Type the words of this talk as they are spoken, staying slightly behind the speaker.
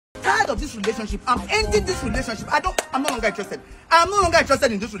of this relationship. I'm ending this relationship. I'm no longer interested. I'm no longer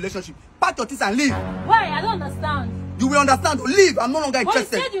interested in this relationship. Pack your things and leave. Why? I don't understand. You will understand. Leave. I'm no longer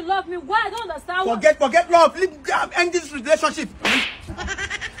interested. But you said you love me. Why? I don't understand. Forget love. Leave. End this relationship.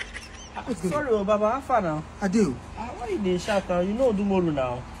 Sorry, Baba. How far now? I do. Why you dey shout now? You know Dumolu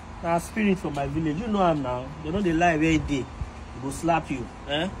now. Now spirit from my village. You know I'm now. You know they lie every day. Go slap you.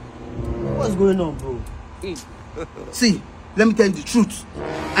 Eh? What's going on, bro? See, let me tell you the truth.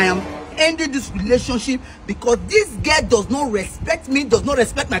 I am ending this relationship because this girl does not respect me, does not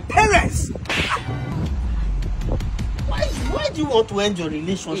respect my parents. Why do you want to end your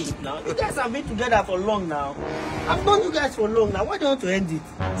relationship now? You guys have been together for long now. I've known you guys for long now. Why do you want to end it?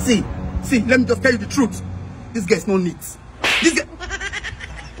 See, let me just tell you the truth. This girl is not neat. This girl...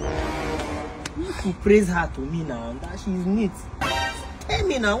 You praise her to me now that she's neat. Tell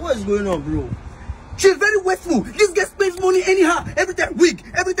me now, what's going on, bro? She's very wasteful. This girl spends money anyhow. Every time wig,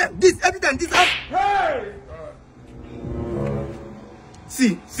 every time this, every time this. Hey!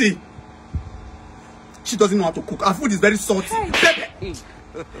 See. She doesn't know how to cook. Her food is very salty. Hey.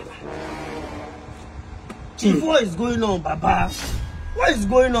 Chief, what is going on, Baba? What is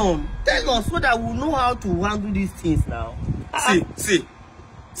going on? Tell us so that we'll know how to handle these things now.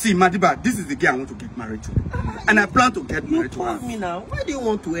 See, Madiba, this is the girl I want to get married to. And I plan to get married to her. You told me now. Why do you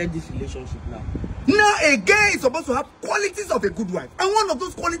want to end this relationship now? Now, a girl is supposed to have qualities of a good wife. And one of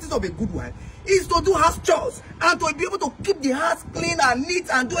those qualities of a good wife is to do house chores and to be able to keep the house clean and neat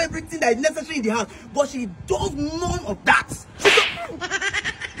and do everything that is necessary in the house. But she does none of that.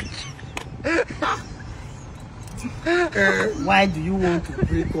 Why do you want to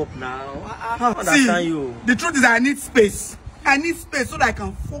break up now? I understand you. The truth is I need space. I need space so that I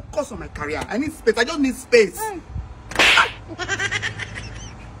can focus on my career. I need space. I just need space.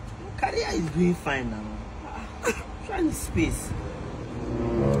 Career is doing fine now. Trying space.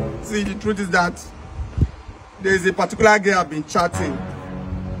 See, the truth is that there is a particular girl I've been chatting,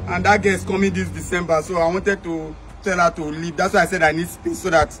 and that girl is coming this December. So I wanted to tell her to leave. That's why I said I need space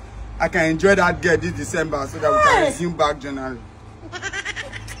so that I can enjoy that girl this December, so that we can resume back generally.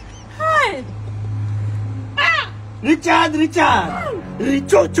 Hi. Richard,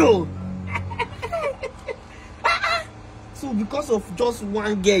 Richocho. So because of just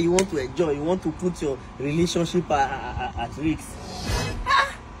one girl you want to enjoy, you want to put your relationship at risk.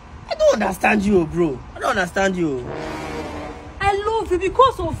 I don't understand you, bro. I don't understand you. I love you.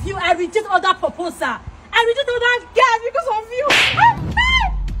 Because of you, I reject other proposal. I reject other guys because of you.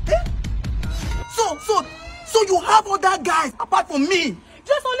 So you have other guys apart from me?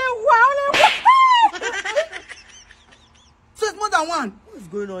 Just only one. So it's more than one. What's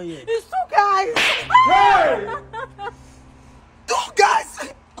going on here? It's 2 guys. Hey! 2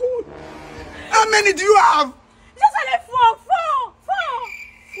 guys? Cool. How many do you have? Just only 4.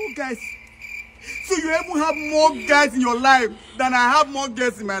 4 guys. So you even have more guys in your life than I have more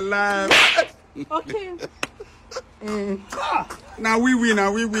girls in my life. Okay. Now we win.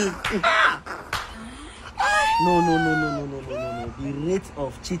 No. The rate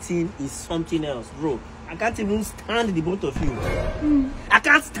of cheating is something else, bro. I can't even stand the both of you. I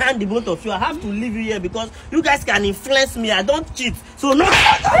can't stand the both of you. I have to leave you here because you guys can influence me. I don't cheat. So no.